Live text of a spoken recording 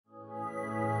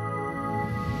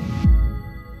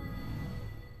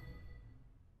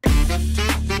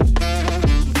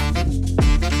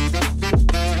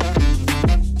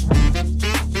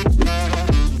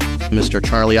Mr.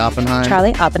 Charlie Oppenheim.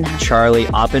 Charlie Oppenheim. Charlie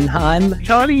Oppenheim.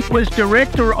 Charlie was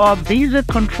director of visa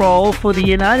control for the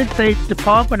United States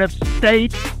Department of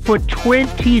State for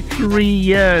 23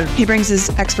 years. He brings his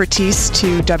expertise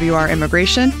to WR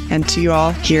Immigration and to you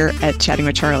all here at Chatting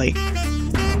with Charlie.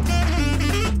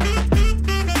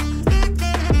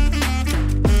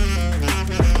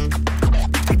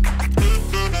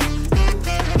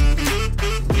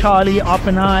 Charlie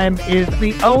Oppenheim is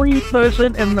the only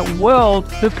person in the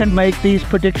world who can make these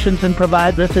predictions and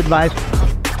provide this advice.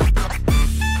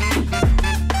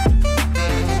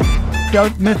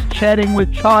 Don't miss Chatting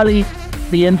with Charlie.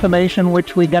 The information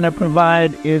which we're going to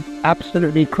provide is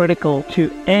absolutely critical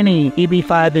to any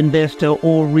EB-5 investor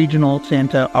or regional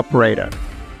center operator.